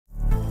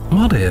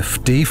What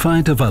if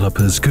DeFi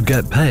developers could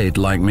get paid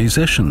like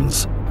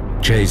musicians?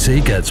 Jay-Z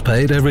gets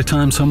paid every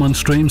time someone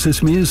streams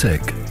his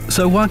music.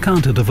 So why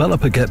can't a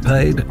developer get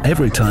paid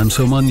every time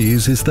someone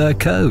uses their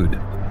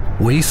code?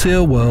 We see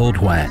a world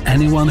where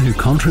anyone who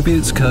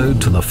contributes code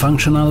to the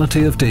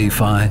functionality of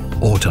DeFi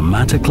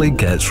automatically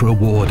gets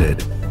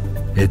rewarded.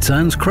 It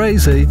sounds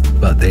crazy,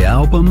 but the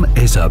album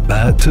is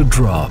about to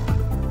drop.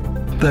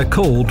 They're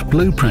called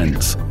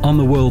blueprints on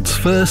the world's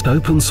first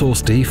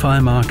open-source DeFi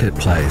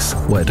marketplace,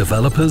 where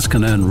developers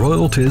can earn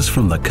royalties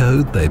from the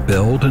code they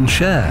build and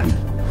share.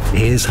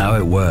 Here's how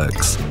it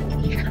works.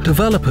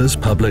 Developers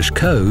publish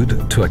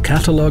code to a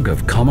catalog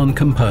of common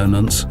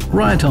components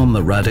right on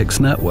the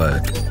Radix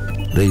Network.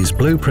 These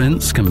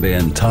blueprints can be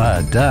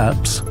entire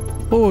dApps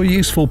or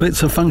useful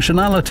bits of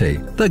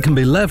functionality that can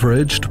be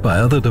leveraged by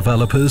other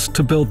developers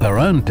to build their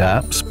own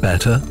dApps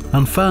better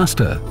and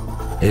faster.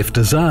 If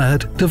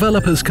desired,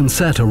 developers can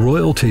set a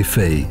royalty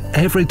fee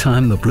every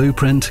time the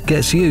blueprint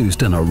gets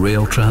used in a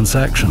real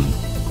transaction.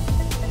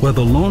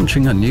 Whether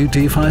launching a new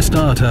DeFi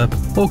startup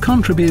or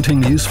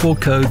contributing useful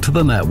code to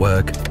the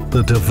network,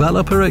 the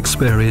developer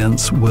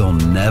experience will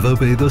never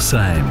be the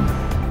same.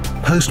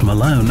 Post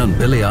Malone and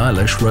Billie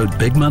Eilish wrote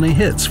big money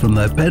hits from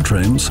their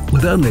bedrooms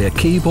with only a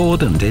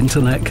keyboard and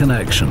internet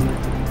connection.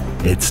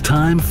 It's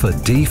time for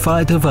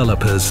DeFi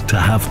developers to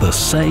have the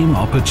same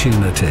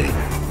opportunity.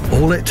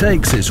 All it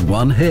takes is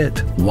one hit,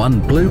 one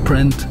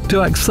blueprint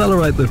to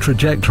accelerate the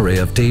trajectory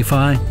of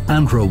DeFi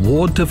and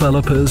reward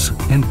developers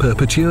in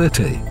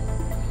perpetuity.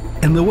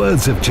 In the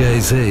words of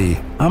Jay-Z,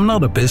 "I'm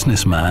not a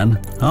businessman,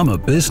 I'm a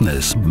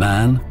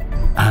businessman."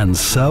 And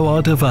so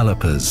are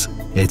developers.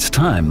 It's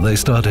time they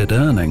started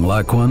earning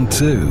like one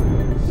too.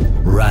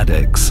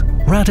 Radix,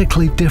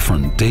 radically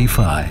different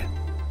DeFi.